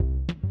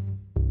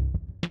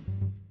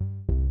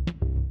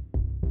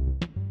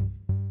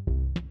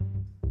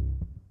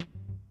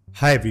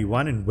Hi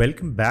everyone and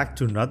welcome back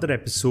to another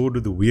episode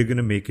of the We're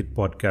Gonna Make It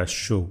podcast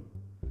show.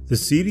 The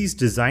series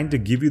designed to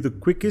give you the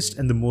quickest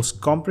and the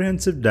most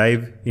comprehensive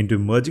dive into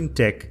emerging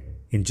tech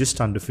in just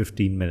under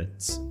 15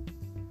 minutes.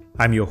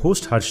 I'm your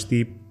host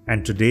Harshdeep,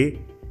 and today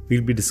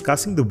we'll be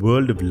discussing the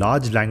world of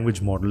large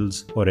language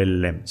models or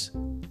LLMs.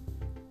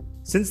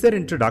 Since their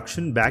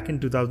introduction back in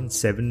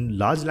 2007,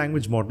 large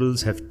language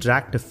models have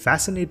tracked a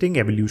fascinating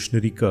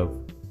evolutionary curve.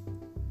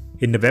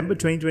 In November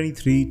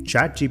 2023,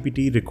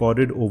 ChatGPT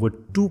recorded over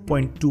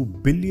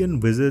 2.2 billion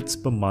visits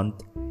per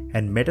month,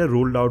 and Meta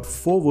rolled out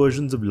 4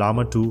 versions of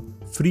Llama 2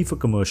 free for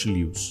commercial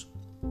use.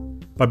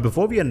 But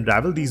before we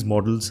unravel these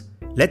models,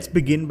 let's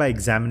begin by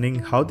examining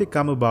how they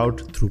come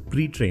about through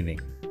pre-training.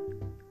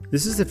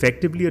 This is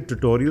effectively a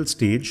tutorial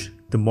stage.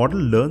 The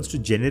model learns to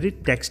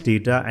generate text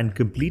data and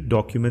complete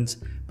documents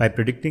by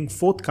predicting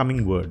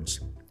forthcoming words.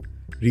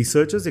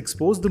 Researchers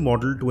expose the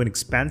model to an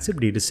expansive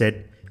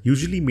dataset,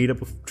 usually made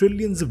up of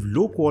trillions of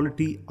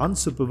low-quality,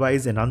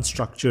 unsupervised and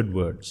unstructured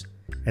words,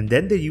 and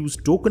then they use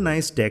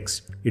tokenized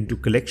text into a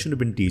collection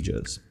of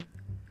integers.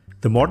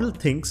 The model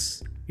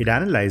thinks, it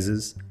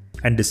analyzes,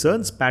 and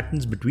discerns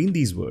patterns between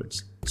these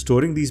words,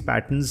 storing these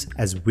patterns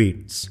as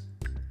weights.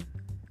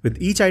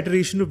 With each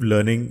iteration of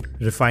learning,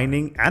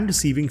 refining, and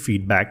receiving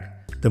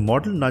feedback, the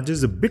model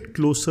nudges a bit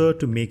closer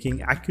to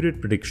making accurate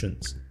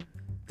predictions.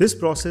 This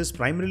process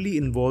primarily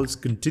involves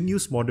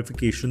continuous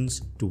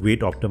modifications to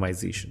weight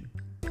optimization.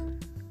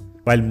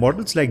 While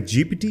models like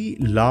GPT,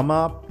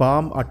 Llama,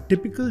 Palm are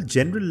typical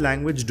general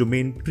language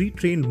domain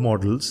pre-trained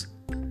models,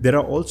 there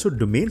are also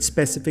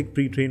domain-specific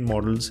pre-trained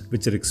models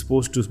which are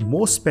exposed to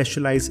more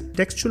specialized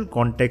textual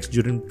context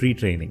during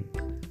pre-training.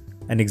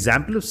 An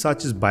example of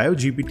such is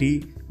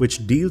BioGPT,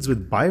 which deals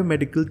with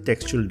biomedical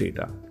textual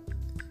data.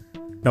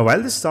 Now,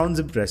 while this sounds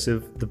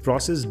impressive, the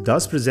process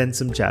does present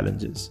some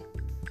challenges.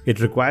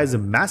 It requires a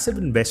massive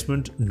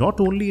investment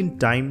not only in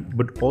time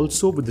but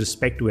also with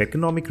respect to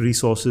economic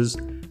resources,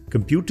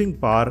 computing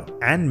power,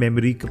 and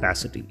memory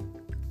capacity.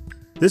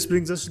 This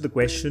brings us to the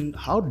question,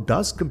 how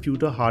does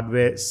computer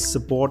hardware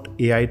support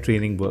AI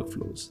training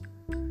workflows?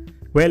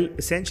 Well,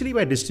 essentially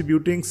by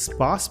distributing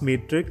sparse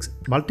matrix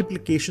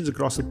multiplications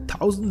across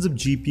thousands of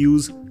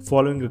GPUs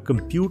following a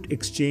compute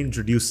exchange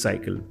reduce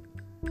cycle.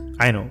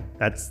 I know,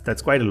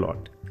 that's quite a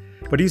lot.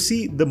 But you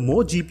see, the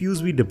more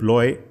GPUs we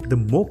deploy, the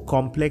more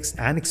complex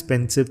and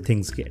expensive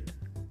things get.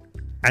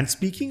 And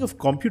speaking of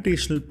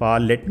computational power,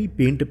 let me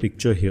paint a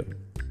picture here.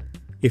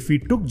 If we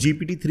took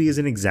GPT-3 as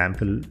an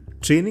example,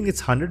 training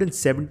its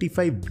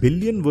 175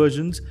 billion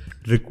versions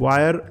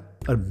require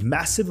a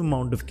massive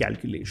amount of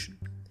calculation.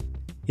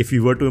 If we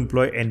were to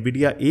employ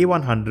NVIDIA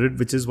A100,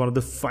 which is one of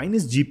the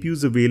finest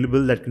GPUs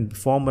available that can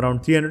perform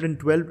around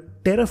 312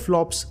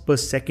 teraflops per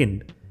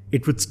second,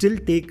 it would still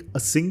take a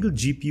single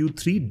GPU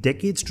 3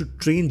 decades to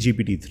train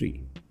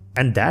GPT-3.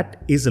 And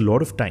that is a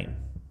lot of time.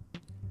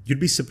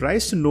 You'd be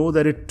surprised to know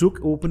that it took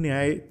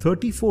OpenAI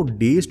 34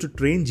 days to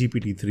train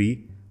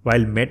GPT-3,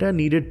 while Meta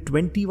needed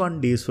 21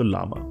 days for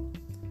Llama.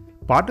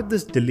 Part of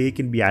this delay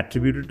can be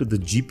attributed to the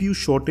GPU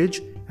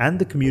shortage and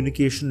the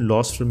communication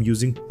loss from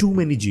using too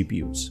many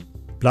GPUs.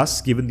 Plus,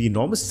 given the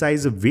enormous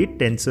size of weight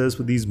tensors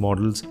for these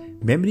models,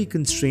 memory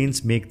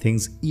constraints make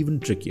things even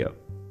trickier.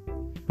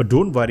 But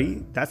don't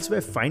worry, that's where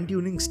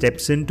fine-tuning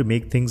steps in to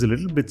make things a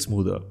little bit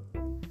smoother.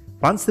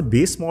 Once the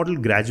base model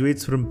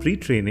graduates from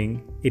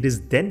pre-training, it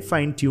is then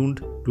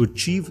fine-tuned to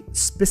achieve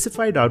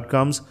specified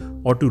outcomes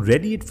or to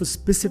ready it for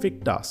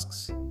specific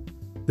tasks.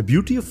 The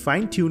beauty of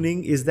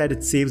fine-tuning is that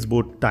it saves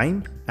both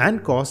time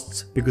and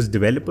costs because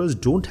developers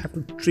don't have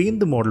to train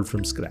the model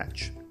from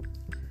scratch.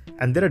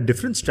 And there are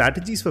different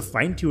strategies for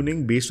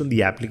fine-tuning based on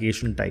the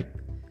application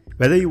type.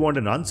 Whether you want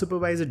an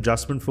unsupervised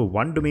adjustment for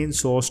one domain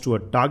source to a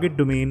target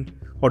domain,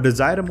 or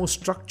desire a more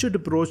structured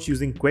approach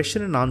using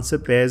question and answer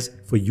pairs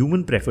for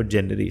human preferred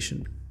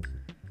generation.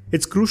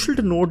 It's crucial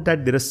to note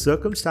that there are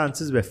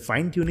circumstances where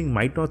fine-tuning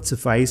might not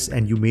suffice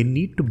and you may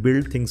need to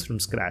build things from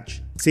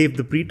scratch, say if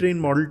the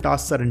pre-trained model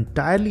tasks are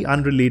entirely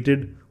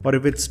unrelated or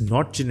if it's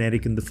not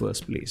generic in the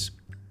first place.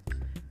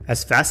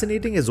 As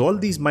fascinating as all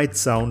these might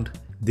sound,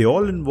 they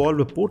all involve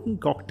a potent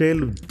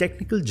cocktail of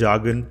technical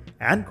jargon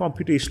and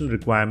computational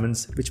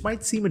requirements which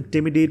might seem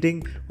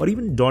intimidating or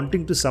even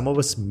daunting to some of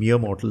us mere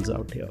mortals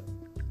out here.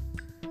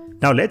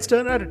 Now let's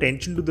turn our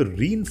attention to the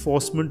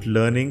reinforcement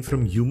learning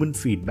from human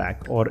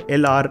feedback, or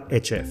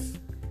LRHF,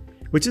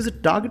 which is a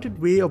targeted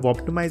way of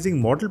optimizing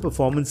model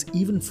performance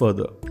even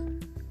further.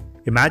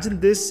 Imagine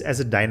this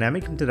as a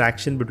dynamic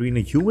interaction between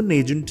a human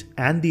agent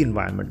and the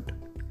environment.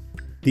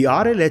 The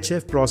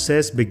RLHF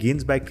process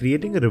begins by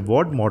creating a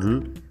reward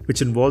model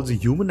which involves a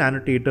human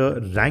annotator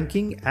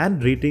ranking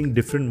and rating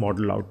different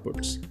model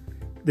outputs.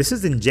 This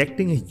is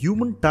injecting a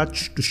human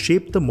touch to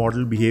shape the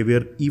model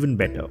behavior even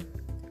better.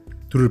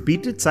 Through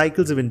repeated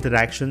cycles of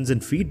interactions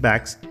and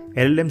feedbacks,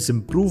 LLMs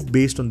improve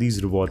based on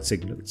these reward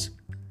signals.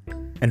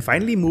 And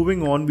finally,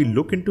 moving on, we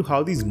look into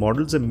how these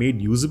models are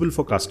made usable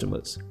for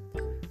customers.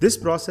 This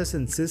process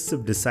consists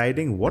of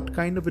deciding what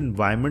kind of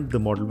environment the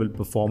model will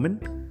perform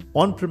in,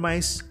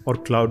 on-premise or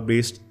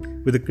cloud-based,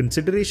 with a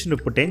consideration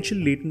of potential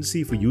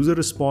latency for user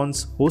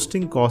response,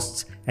 hosting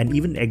costs, and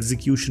even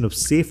execution of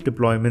safe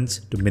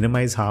deployments to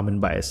minimize harm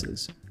and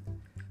biases.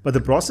 But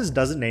the process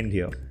doesn't end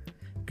here.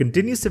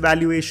 Continuous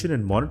evaluation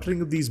and monitoring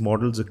of these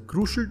models are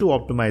crucial to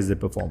optimize their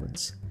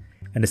performance.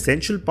 An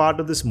essential part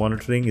of this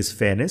monitoring is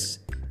fairness.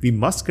 We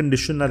must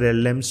condition our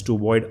LLMs to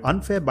avoid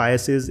unfair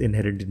biases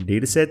inherent in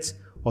datasets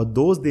or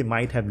those they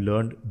might have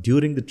learned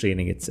during the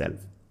training itself.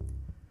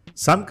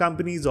 Some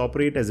companies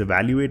operate as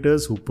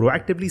evaluators who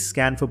proactively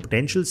scan for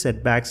potential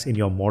setbacks in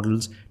your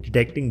models,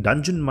 detecting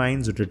dungeon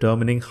mines or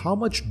determining how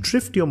much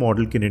drift your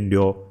model can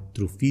endure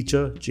through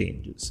feature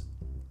changes.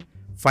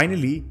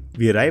 Finally,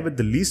 we arrive at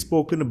the least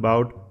spoken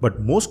about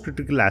but most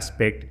critical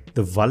aspect,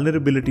 the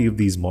vulnerability of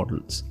these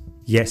models.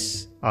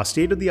 Yes, our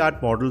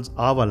state-of-the-art models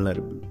are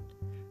vulnerable.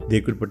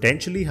 They could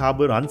potentially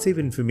harbor unsafe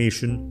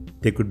information,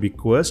 they could be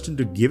coerced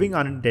into giving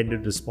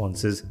unintended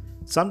responses,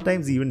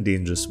 sometimes even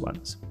dangerous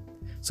ones.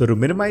 So to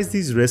minimize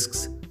these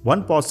risks,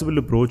 one possible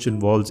approach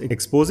involves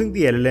exposing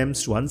the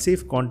LLMs to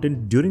unsafe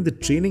content during the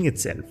training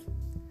itself.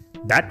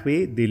 That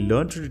way, they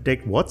learn to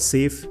detect what's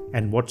safe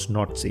and what's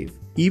not safe,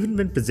 even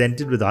when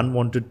presented with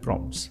unwanted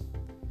prompts.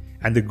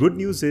 And the good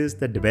news is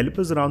that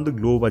developers around the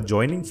globe are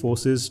joining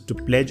forces to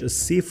pledge a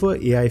safer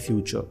AI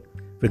future,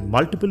 with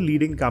multiple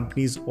leading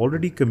companies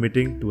already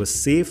committing to a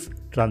safe,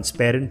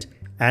 transparent,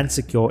 and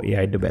secure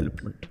AI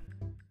development.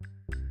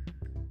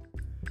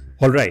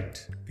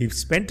 Alright, we've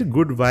spent a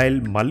good while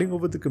mulling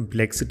over the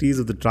complexities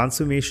of the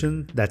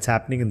transformation that's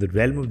happening in the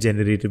realm of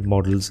generative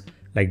models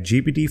like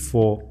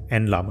GPT-4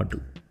 and Llama 2.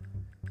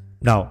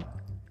 Now,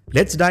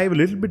 let's dive a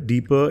little bit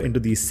deeper into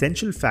the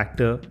essential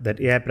factor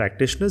that AI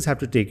practitioners have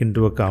to take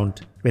into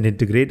account when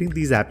integrating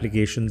these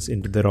applications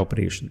into their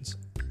operations.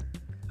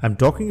 I'm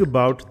talking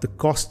about the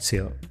costs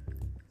here,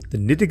 the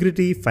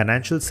nitty-gritty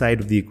financial side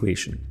of the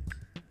equation.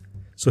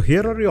 So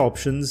here are your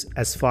options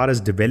as far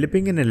as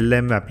developing an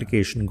LLM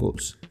application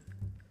goes.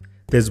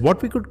 There's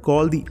what we could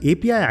call the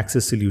API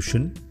access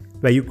solution,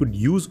 where you could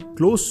use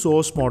closed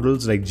source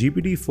models like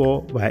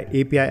GPT-4 via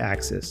API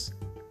access.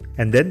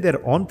 And then there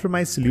are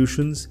on-premise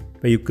solutions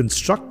where you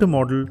construct a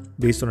model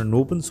based on an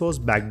open source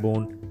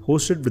backbone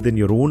hosted within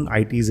your own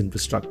IT's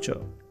infrastructure.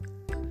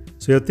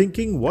 So you're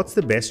thinking, what's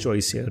the best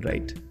choice here,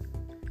 right?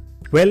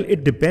 Well,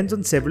 it depends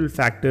on several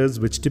factors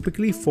which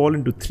typically fall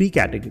into three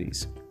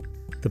categories: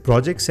 the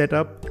project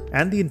setup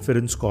and the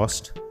inference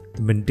cost,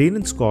 the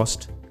maintenance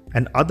cost,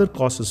 and other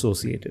costs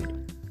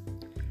associated.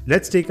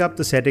 Let's take up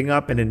the setting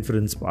up and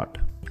inference part.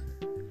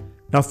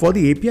 Now for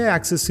the API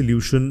access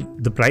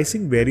solution, the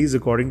pricing varies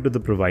according to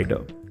the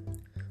provider.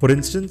 For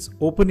instance,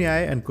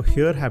 OpenAI and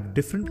Cohere have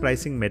different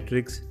pricing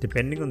metrics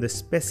depending on the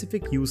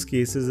specific use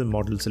cases and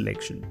model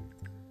selection.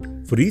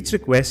 For each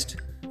request,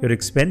 your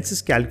expense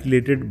is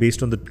calculated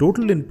based on the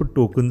total input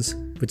tokens,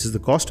 which is the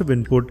cost of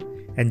input,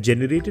 and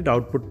generated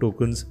output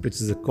tokens,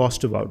 which is the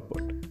cost of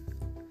output.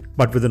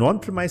 But with an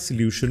on-premise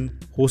solution,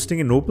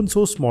 hosting an open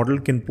source model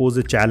can pose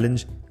a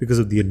challenge because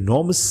of the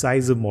enormous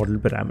size of model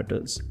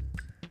parameters.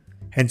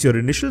 Hence, your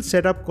initial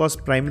setup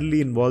cost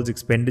primarily involves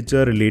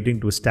expenditure relating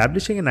to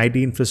establishing an IT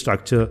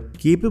infrastructure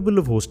capable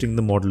of hosting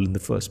the model in the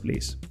first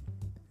place.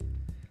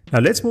 Now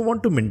let's move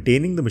on to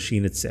maintaining the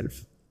machine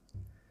itself.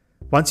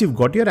 Once you've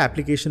got your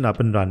application up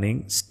and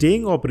running,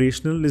 staying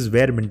operational is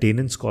where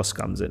maintenance cost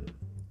comes in.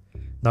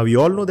 Now we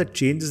all know that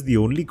change is the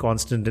only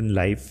constant in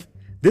life.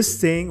 This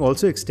saying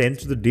also extends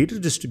to the data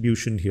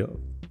distribution here.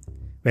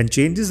 When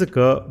changes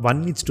occur,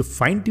 one needs to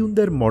fine-tune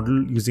their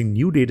model using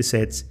new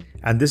datasets,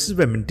 and this is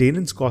where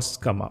maintenance costs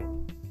come up.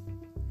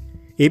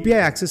 API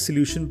access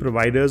solution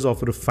providers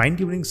offer a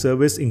fine-tuning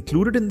service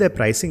included in their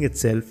pricing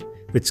itself,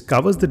 which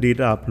covers the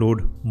data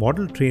upload,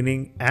 model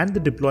training, and the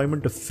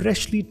deployment of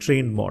freshly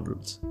trained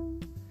models.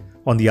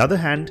 On the other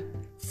hand,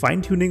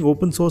 fine-tuning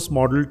open source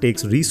model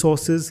takes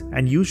resources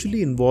and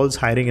usually involves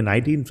hiring an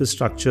IT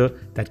infrastructure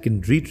that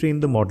can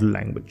retrain the model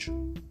language.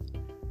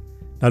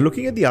 Now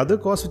looking at the other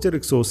costs which are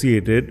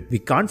associated, we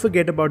can't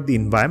forget about the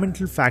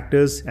environmental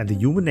factors and the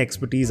human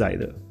expertise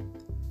either.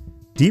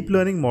 Deep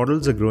learning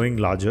models are growing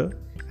larger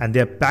and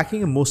they are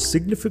packing a more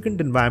significant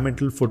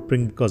environmental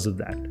footprint because of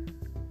that.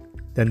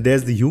 Then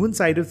there's the human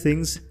side of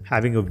things,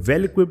 having a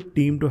well-equipped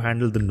team to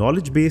handle the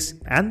knowledge base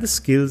and the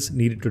skills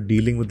needed to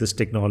dealing with this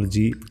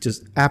technology, which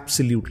is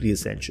absolutely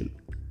essential.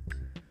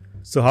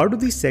 So how do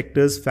these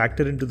sectors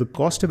factor into the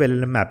cost of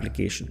LLM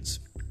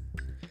applications?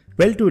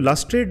 Well, to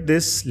illustrate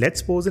this,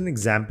 let's pose an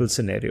example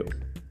scenario.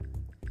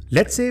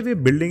 Let's say we're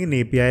building an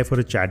API for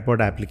a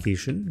chatbot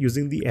application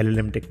using the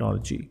LLM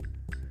technology.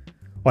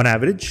 On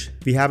average,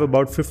 we have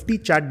about 50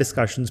 chat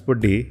discussions per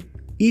day,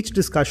 each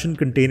discussion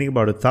containing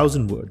about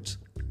 1,000 words.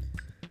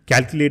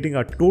 Calculating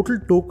our total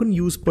token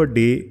use per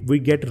day, we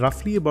get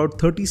roughly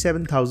about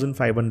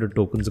 37,500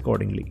 tokens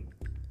accordingly.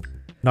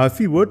 Now, if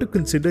we were to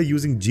consider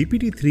using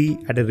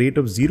GPT-3 at a rate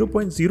of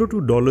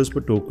 $0.02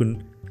 per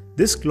token,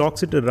 this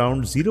clocks it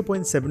around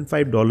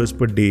 $0.75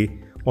 per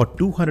day or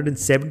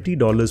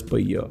 $270 per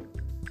year.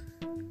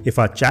 If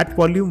our chat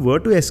volume were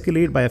to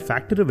escalate by a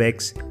factor of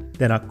X,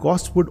 then our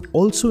costs would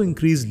also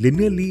increase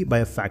linearly by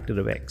a factor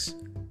of X.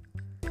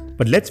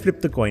 But let's flip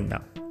the coin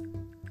now.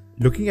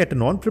 Looking at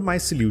an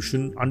on-premise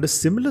solution under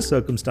similar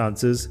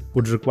circumstances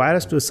would require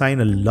us to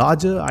assign a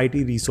larger IT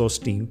resource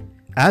team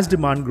as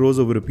demand grows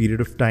over a period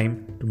of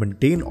time to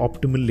maintain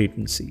optimal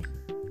latency.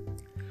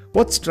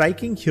 What's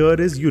striking here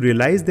is you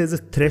realize there's a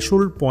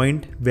threshold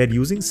point where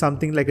using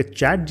something like a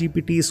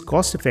ChatGPT is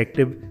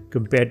cost-effective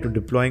compared to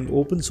deploying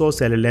open source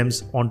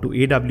LLMs onto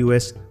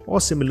AWS or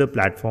similar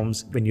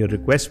platforms when your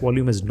request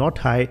volume is not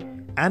high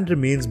and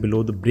remains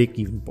below the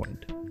break-even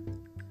point.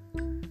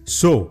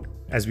 So,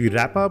 as we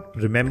wrap up,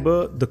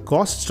 remember the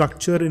cost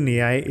structure in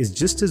AI is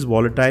just as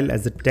volatile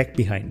as the tech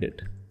behind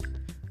it.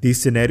 These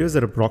scenarios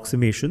are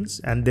approximations,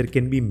 and there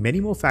can be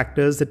many more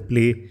factors at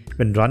play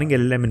when running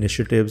LLM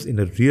initiatives in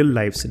a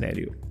real-life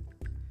scenario.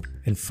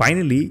 And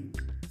finally,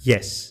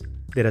 yes,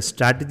 there are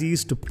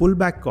strategies to pull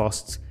back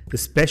costs,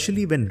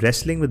 especially when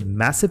wrestling with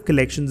massive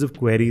collections of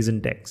queries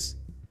and texts.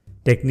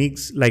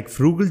 Techniques like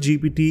frugal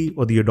GPT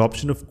or the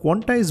adoption of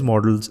quantized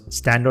models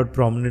stand out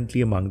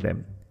prominently among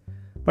them.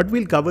 But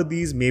we'll cover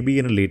these maybe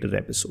in a later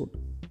episode.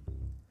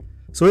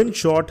 So in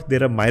short,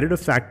 there are myriad of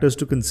factors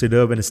to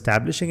consider when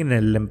establishing an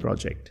LLM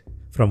project,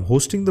 from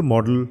hosting the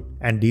model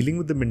and dealing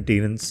with the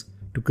maintenance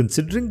to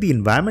considering the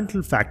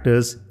environmental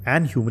factors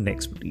and human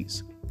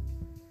expertise.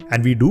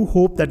 And we do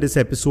hope that this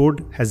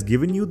episode has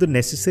given you the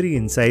necessary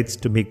insights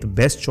to make the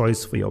best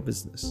choice for your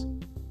business.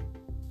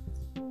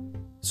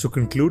 So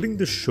concluding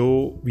the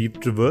show, we've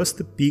traversed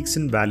the peaks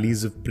and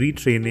valleys of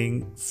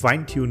pre-training,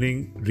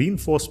 fine-tuning,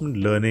 reinforcement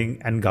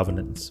learning, and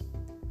governance.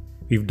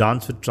 We've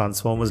danced with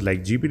transformers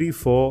like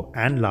GPT-4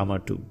 and Llama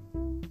 2.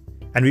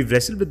 And we've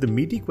wrestled with the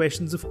meaty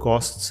questions of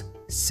costs,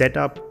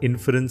 setup,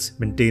 inference,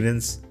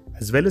 maintenance,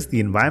 as well as the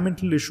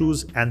environmental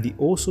issues and the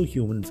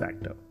oh-so-human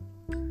factor.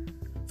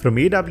 From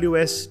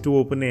AWS to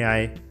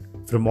OpenAI,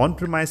 from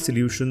on-premise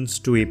solutions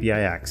to API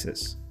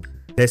access.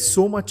 There's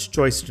so much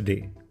choice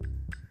today.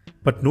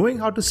 But knowing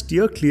how to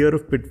steer clear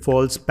of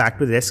pitfalls packed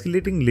with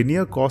escalating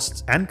linear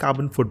costs and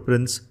carbon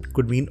footprints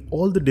could mean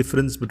all the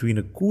difference between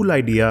a cool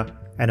idea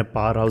and a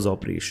powerhouse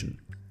operation.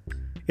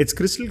 It's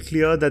crystal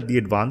clear that the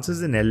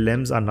advances in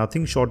LLMs are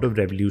nothing short of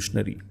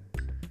revolutionary.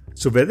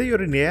 So whether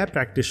you're an AI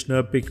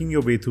practitioner picking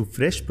your way through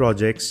fresh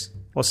projects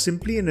or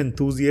simply an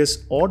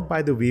enthusiast awed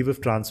by the wave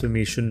of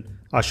transformation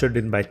ushered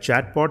in by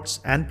chatbots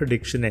and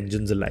prediction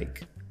engines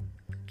alike,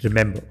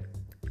 remember,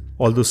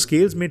 although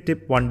scales may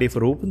tip one day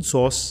for open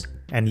source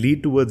and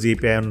lead towards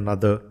API on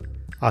another,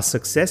 our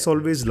success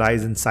always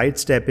lies in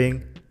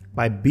sidestepping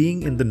by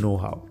being in the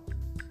know-how.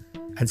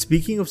 And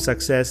speaking of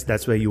success,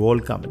 that's where you all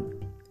come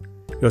in.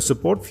 Your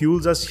support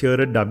fuels us here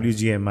at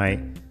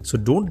WGMI, so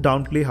don't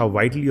downplay how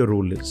vital your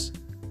role is.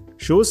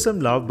 Show us some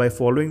love by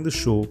following the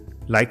show,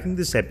 liking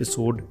this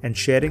episode, and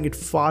sharing it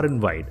far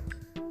and wide.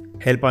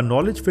 Help our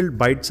knowledge-filled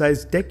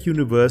bite-sized tech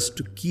universe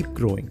to keep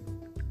growing.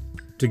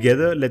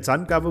 Together, let's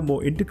uncover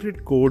more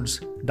intricate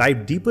codes,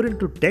 dive deeper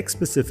into tech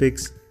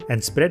specifics,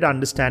 and spread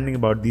understanding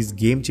about these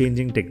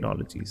game-changing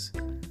technologies.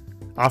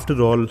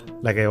 After all,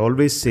 like I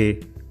always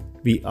say,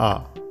 we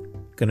are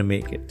gonna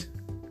make it.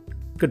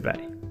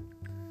 Goodbye.